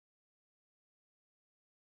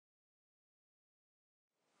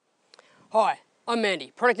Hi, I'm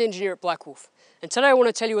Mandy, Product Engineer at BlackWolf, and today I want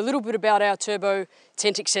to tell you a little bit about our turbo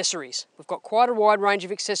tent accessories. We've got quite a wide range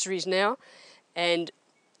of accessories now, and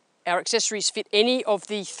our accessories fit any of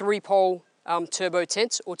the 3-pole turbo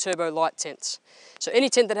tents or turbo light tents. So any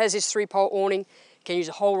tent that has this 3-pole awning can use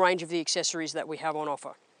a whole range of the accessories that we have on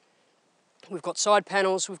offer. We've got side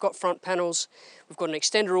panels, we've got front panels, we've got an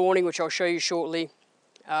extender awning which I'll show you shortly.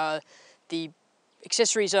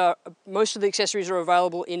 Most of the accessories are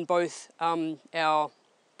available in both our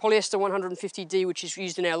polyester 150D, which is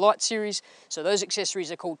used in our light series. So those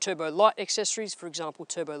accessories are called turbo light accessories, for example,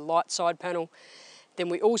 turbo light side panel. Then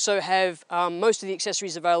we also have most of the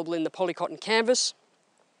accessories available in the polycotton canvas,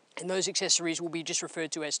 and those accessories will be just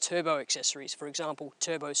referred to as turbo accessories, for example,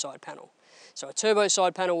 turbo side panel. So a turbo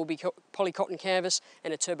side panel will be polycotton canvas,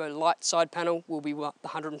 and a turbo light side panel will be the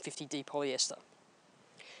 150D polyester.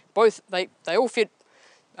 Both, they all fit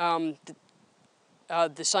the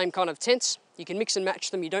same kind of tents. You can mix and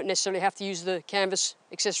match them. You don't necessarily have to use the canvas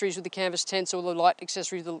accessories with the canvas tents or the light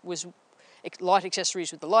accessories with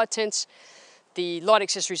the light tents. The light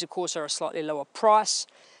accessories, of course, are a slightly lower price,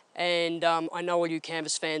 and I know all you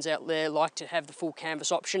canvas fans out there like to have the full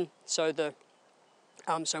canvas option. So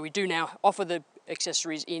we do now offer the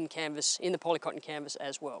accessories in canvas, in the polycotton canvas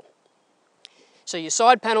as well. So your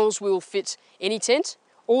side panels will fit any tent.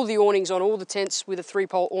 All the awnings on all the tents with a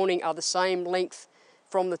 3-pole awning are the same length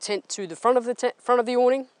from the tent to the front of the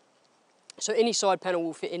awning. So any side panel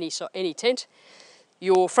will fit any tent.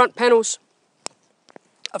 Your front panels,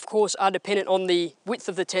 of course, are dependent on the width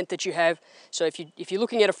of the tent that you have. So if you're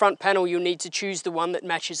looking at a front panel, you'll need to choose the one that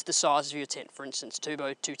matches the size of your tent. For instance,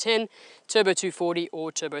 Turbo 210, Turbo 240, or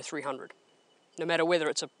Turbo 300. No matter whether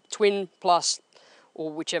it's a twin, plus, or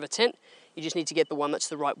whichever tent, you just need to get the one that's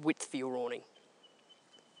the right width for your awning.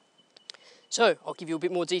 So I'll give you a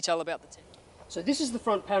bit more detail about the tent. So this is the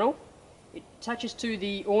front panel. It attaches to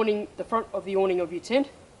the awning, the front of the awning of your tent,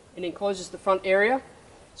 and encloses the front area.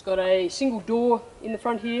 It's got a single door in the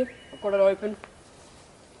front here. I've got it open.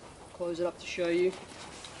 Close it up to show you.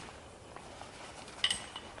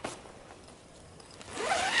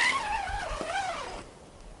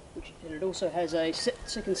 And it also has a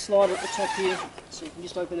second slider at the top here, so you can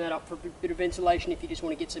just open that up for a bit of ventilation if you just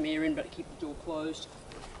want to get some air in, but keep the door closed.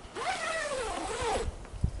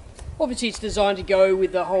 Obviously, it's designed to go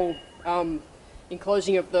with the whole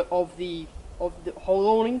enclosing of the whole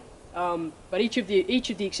awning, but each of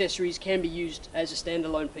the accessories can be used as a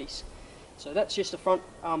standalone piece. So that's just the front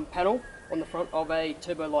panel on the front of a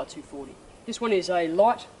Turbo Light 240. This one is a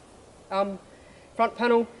light front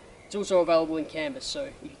panel. It's also available in canvas, so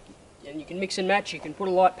you can mix and match. You can put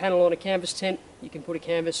a light panel on a canvas tent. You can put a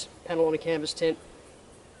canvas panel on a canvas tent,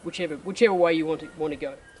 whichever way you want to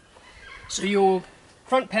go. So your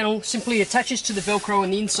front panel simply attaches to the Velcro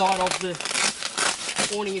on the inside of the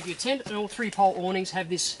awning of your tent, and all 3-pole awnings have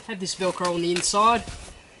this Velcro on the inside.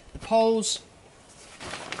 The poles,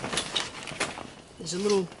 there's a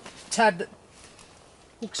little tab that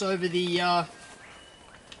hooks over the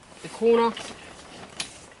corner,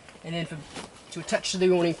 and then to attach to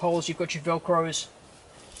the awning poles, you've got your Velcros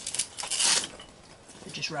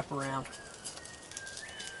that just wrap around.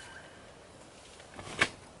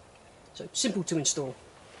 So simple to install.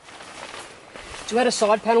 To add a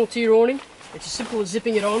side panel to your awning, it's as simple as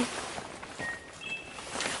zipping it on.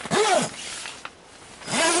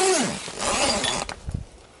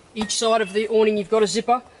 Each side of the awning you've got a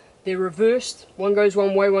zipper. They're reversed. One goes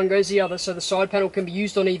one way, one goes the other, so the side panel can be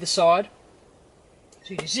used on either side.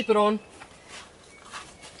 So you just zip it on,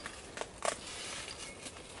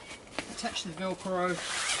 attach the Velcro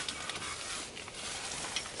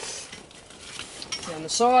down the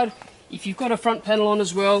side. If you've got a front panel on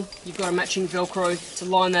as well, you've got a matching Velcro to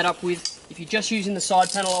line that up with. If you're just using the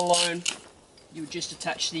side panel alone, you would just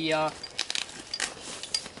attach the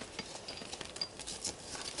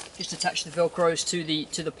Velcros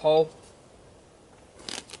to the pole.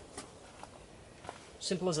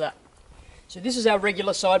 Simple as that. So this is our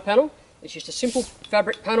regular side panel. It's just a simple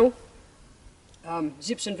fabric panel.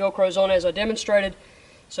 Zips and Velcros on as I demonstrated.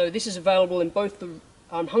 So this is available in both the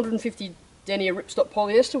 150 denier ripstop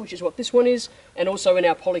polyester, which is what this one is, and also in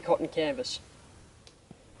our polycotton canvas.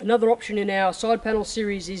 Another option in our side panel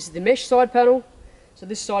series is the mesh side panel. So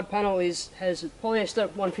this side panel has a polyester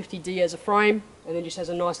 150D as a frame, and then just has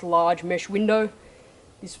a nice large mesh window.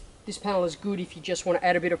 This panel is good if you just want to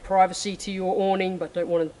add a bit of privacy to your awning, but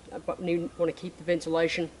want to keep the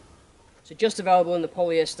ventilation. So just available in the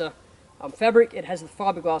polyester fabric. It has the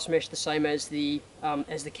fiberglass mesh, the same as the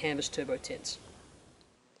canvas turbo tents.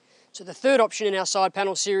 So the third option in our side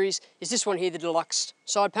panel series is this one here, the deluxe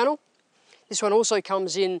side panel. This one also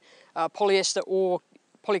comes in polyester or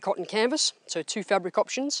polycotton canvas, so 2 fabric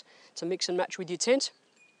options to mix and match with your tent.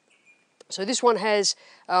 So this one has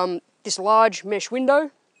this large mesh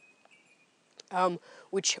window,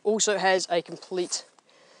 which also has a complete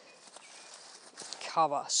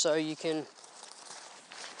cover, so you can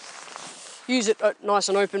use it nice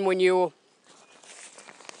and open when you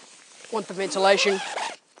want the ventilation,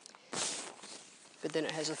 but then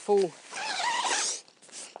it has a full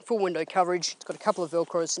window coverage. It's got a couple of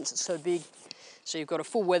Velcros since it's so big, so you've got a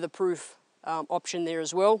full weatherproof option there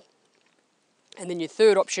as well. And then your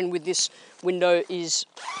third option with this window is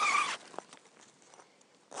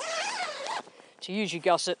to use your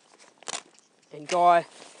gusset and guy,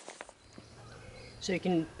 so you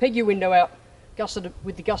can peg your window out, gusset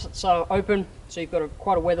with the gussets open, so you've got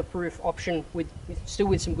quite a weatherproof option still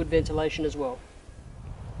with some good ventilation as well.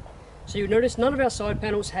 So you'll notice none of our side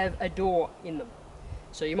panels have a door in them.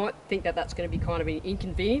 So you might think that that's going to be kind of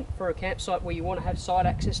inconvenient for a campsite where you want to have side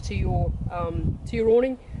access to your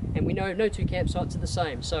awning, and we know no two campsites are the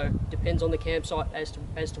same, so it depends on the campsite as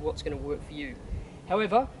to what's going to work for you.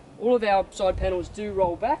 However, all of our side panels do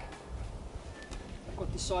roll back. I've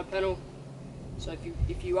got this side panel, so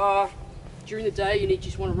if you are during the day, you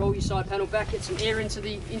just want to roll your side panel back, get some air into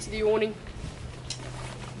the awning,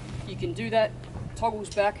 you can do that.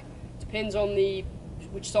 Toggles back, depends on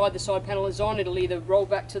which side the side panel is on. It'll either roll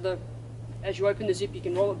back as you open the zip, you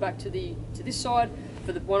can roll it back to this side.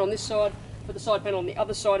 For the one on this side, for the side panel on the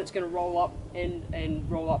other side, it's going to roll up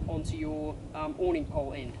and roll up onto your awning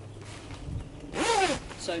pole end.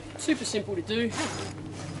 So super simple to do. You're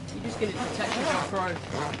just going to detach your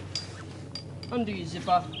Velcro, undo your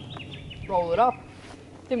zipper, roll it up.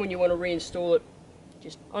 Then when you want to reinstall it,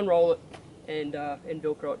 just unroll it and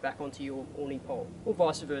Velcro it back onto your awning pole, or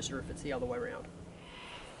vice versa if it's the other way around.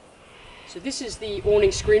 So this is the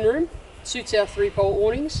awning screen room. It suits our 3-pole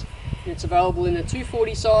awnings, and it's available in a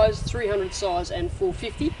 240 size, 300 size and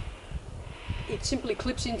 450. It simply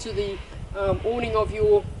clips into the awning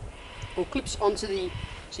clips onto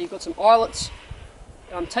so you've got some eyelets,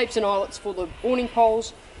 tapes and eyelets for the awning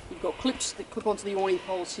poles. You've got clips that clip onto the awning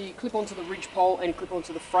poles, so you clip onto the ridge pole and clip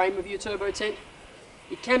onto the frame of your turbo tent.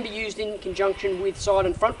 It can be used in conjunction with side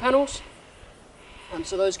and front panels,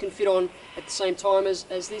 so those can fit on at the same time as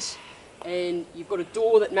this. And you've got a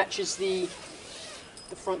door that matches the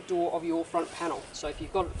front door of your front panel. So if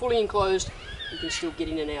you've got it fully enclosed, you can still get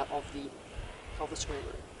in and out of the screen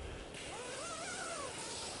room.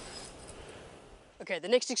 Okay, the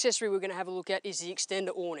next accessory we're going to have a look at is the Extenda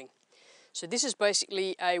Awning. So this is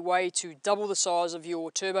basically a way to double the size of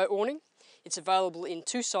your turbo awning. It's available in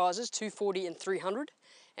 2 sizes, 240 and 300,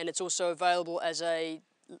 and it's also available as a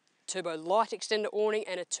turbo light extender awning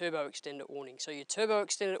and a turbo extender awning. So your turbo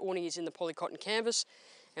extender awning is in the polycotton canvas,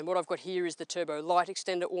 and what I've got here is the turbo light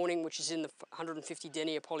extender awning, which is in the 150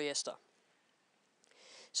 denier polyester.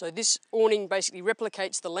 So this awning basically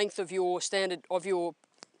replicates the length of your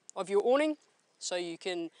awning. So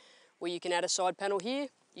where you can add a side panel here,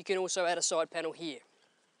 you can also add a side panel here.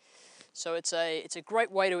 So it's a great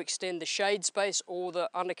way to extend the shade space or the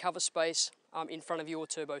undercover space in front of your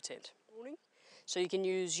turbo tent. So you can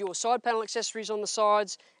use your side panel accessories on the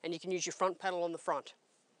sides, and you can use your front panel on the front.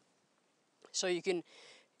 So you can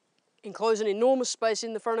enclose an enormous space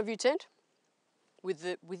in the front of your tent with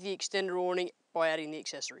the extender awning by adding the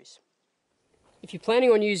accessories. If you're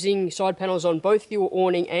planning on using side panels on both your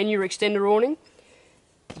awning and your extender awning,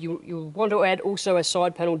 you'll want to add also a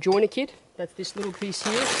side panel joiner kit. That's this little piece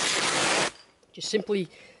here. Just simply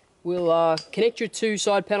will connect your 2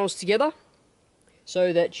 side panels together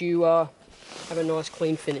so that you have a nice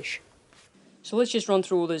clean finish. So let's just run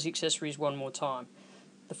through all those accessories one more time.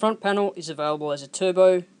 The front panel is available as a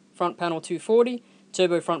turbo front panel 240,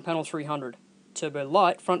 turbo front panel 300, turbo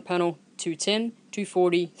light front panel 210,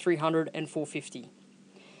 240, 300 and 450.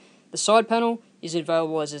 The side panel is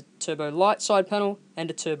available as a turbo light side panel and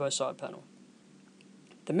a turbo side panel.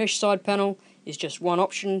 The mesh side panel is just one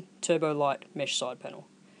option, turbo light mesh side panel.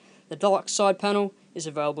 The deluxe side panel is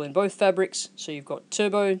available in both fabrics, so you've got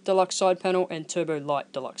turbo deluxe side panel and turbo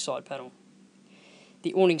light deluxe side panel.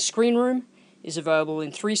 The awning screen room is available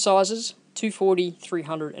in 3 sizes, 240,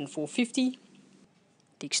 300 and 450.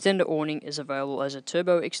 The extender awning is available as a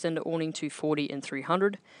turbo extender awning 240 and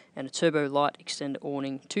 300 and a turbo light extender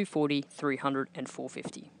awning 240, 300 and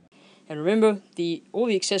 450. And remember, all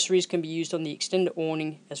the accessories can be used on the extender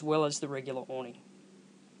awning as well as the regular awning.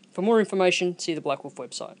 For more information, see the BlackWolf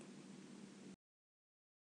website.